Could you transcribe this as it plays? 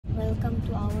welcome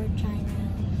to our channel.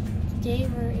 Today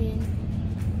we're in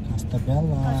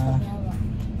Costabella.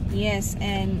 Yes,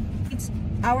 and it's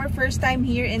our first time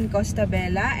here in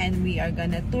Costabella, and we are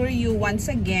gonna tour you once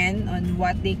again on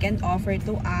what they can offer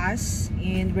to us,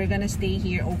 and we're gonna stay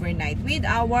here overnight with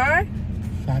our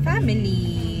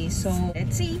family. So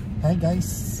let's see. Hi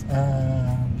guys,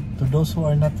 to those who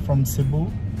are not from Cebu,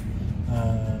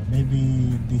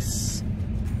 maybe this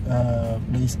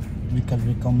place we can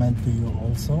recommend to you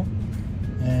also,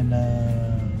 and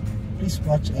please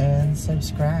watch and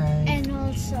subscribe. And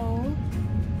also,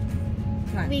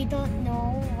 we don't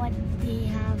know what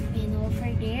they have in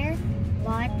offer there,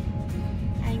 but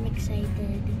I'm excited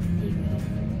to go.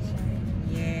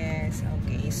 Yes,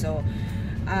 okay. So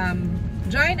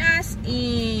join us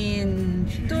in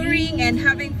touring and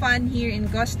having fun here in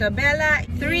Costabella.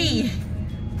 3,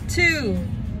 2,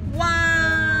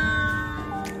 1.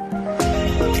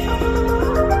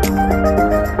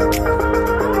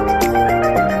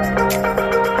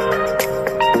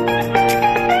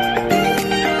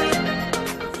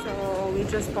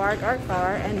 Park our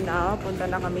car and now punta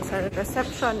na kami sa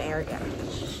reception area.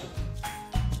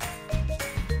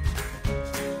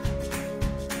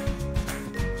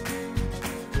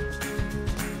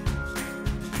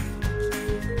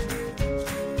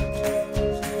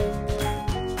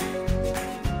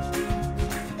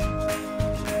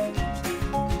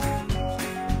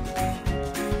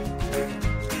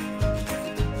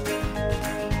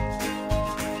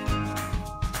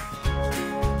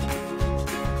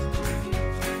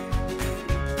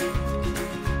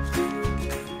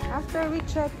 After we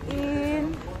check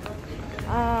in,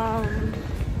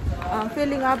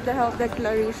 filling up the health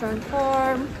declaration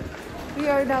form, we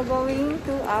are now going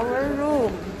to our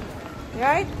room.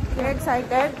 Right? You're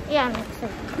excited? Yeah, I'm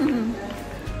excited.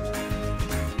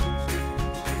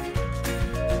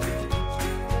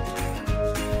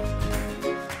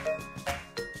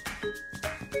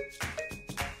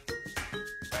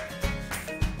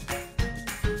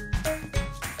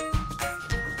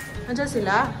 Nandiyan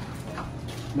sila?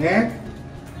 Net?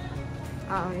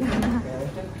 Oh, yeah.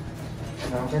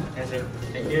 Okay.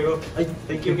 Thank you.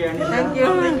 Thank you, Kiani. Thank you.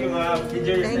 Thank you, ma'am.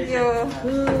 Enjoy your Thank stay. you.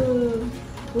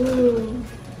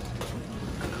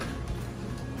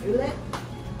 Ulit?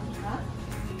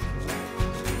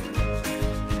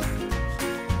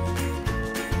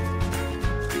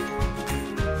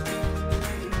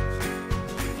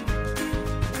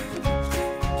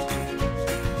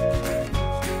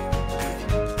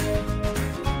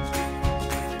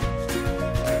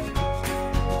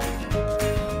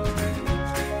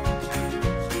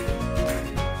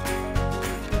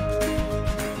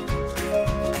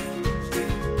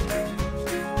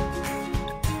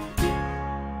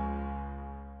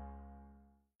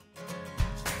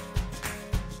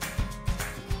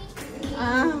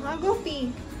 Ha?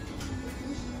 Magopi.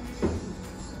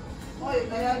 Oy,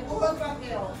 kaya buhat pa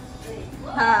kayo.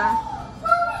 Ha?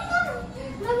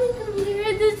 Mommy, come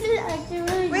here. This is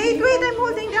actually... Wait, I'm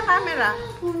holding the camera.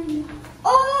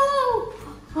 Oh!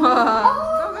 Go.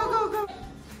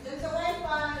 There's a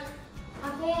Wi-Fi.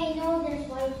 Okay, I know there's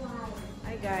Wi-Fi.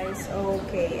 Hi guys,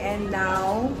 okay, and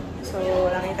now, so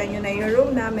nakita nyo na yung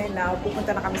room namin. Now,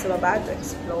 pupunta na kami sa baba to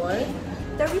explore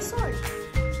the resort.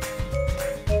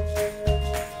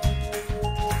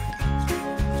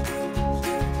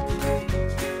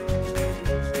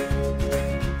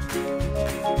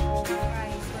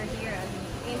 Guys, we're here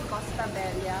in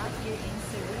Costabella, here in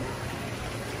Cebu.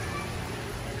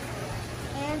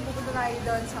 And pupunta tayo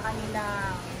doon sa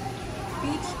kanilang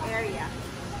beach area.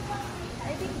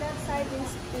 I think that side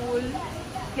is cool.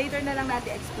 Later na lang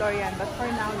natin explore yan. But for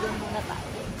now, doon muna tayo.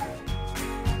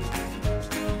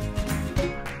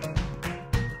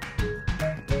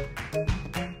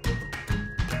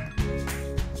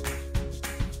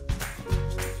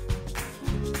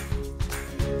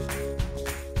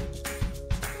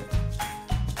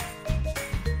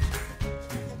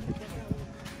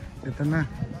 Ito na.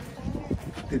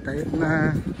 Titayot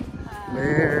na.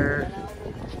 There.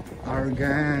 Our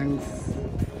gangs.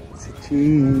 Si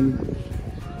Ching.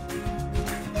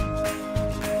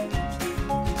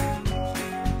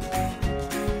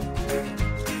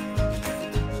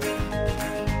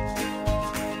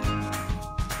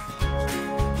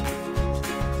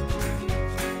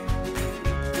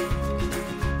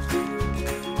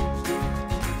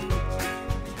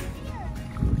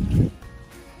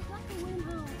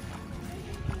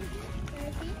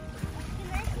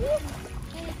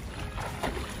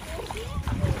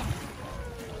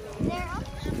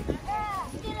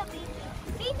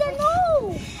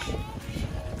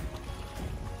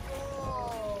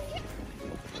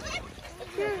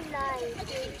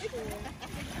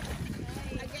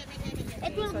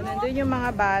 So, nandun yung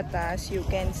mga bata. As you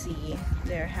can see,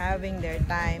 they're having their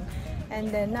time. And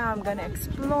then now, I'm gonna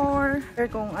explore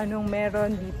kung anong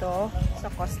meron dito sa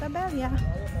Costabella.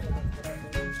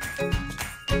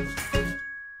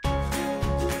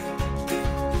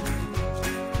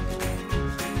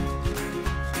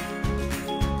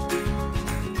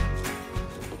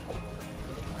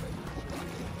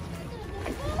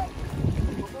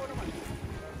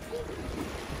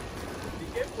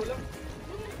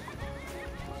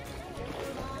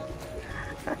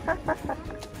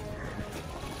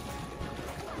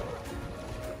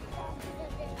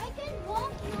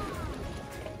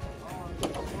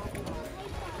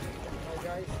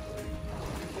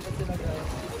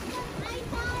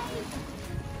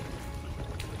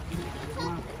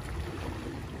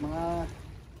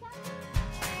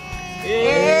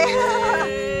 Cheers!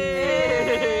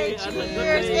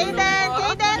 Kaden!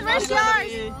 Kaden, where's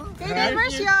yours? Kaden,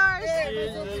 where's yours?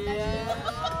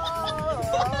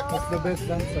 What's the best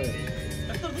dancer?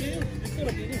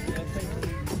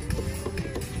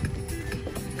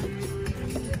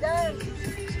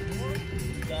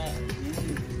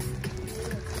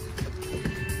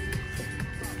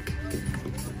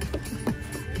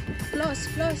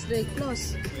 Close, Drake,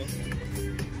 close.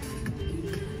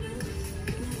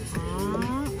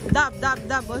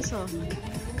 Dab also.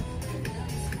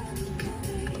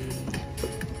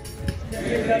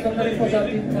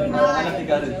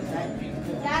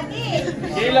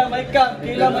 Kailan may cam.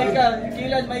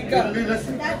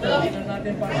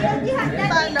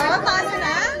 Paano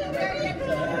na?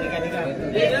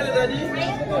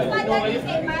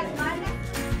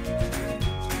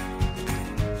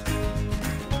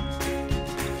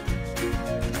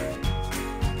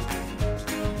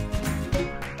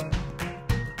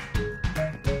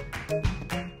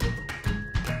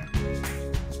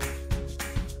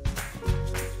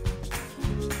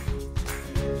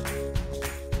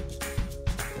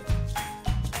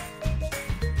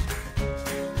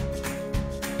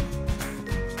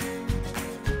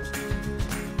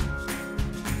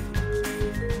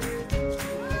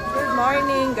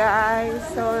 Morning guys,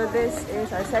 so this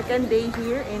is our second day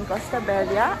here in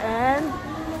Costabella and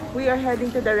we are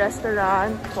heading to the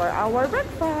restaurant for our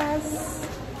breakfast.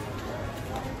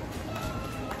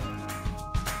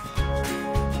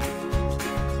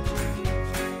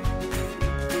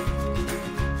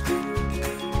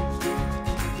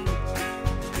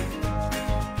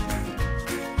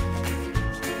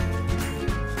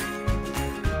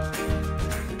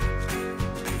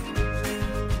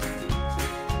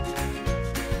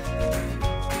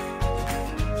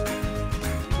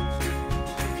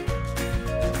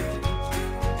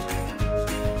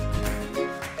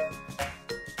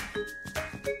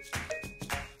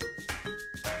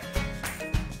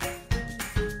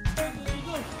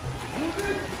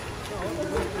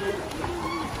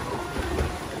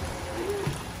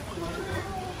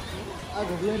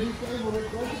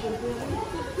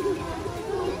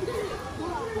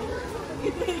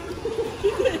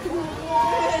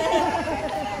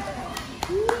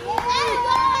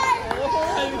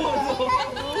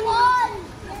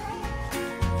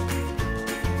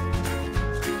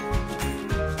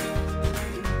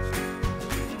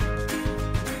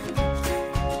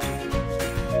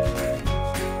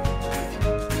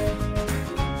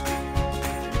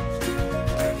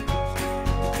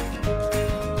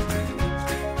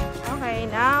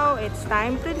 It's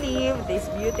time to leave this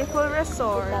beautiful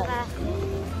resort.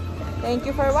 Thank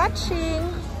you for watching.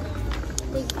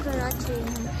 Thank you for watching.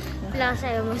 Plus,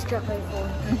 I almost dropped my phone.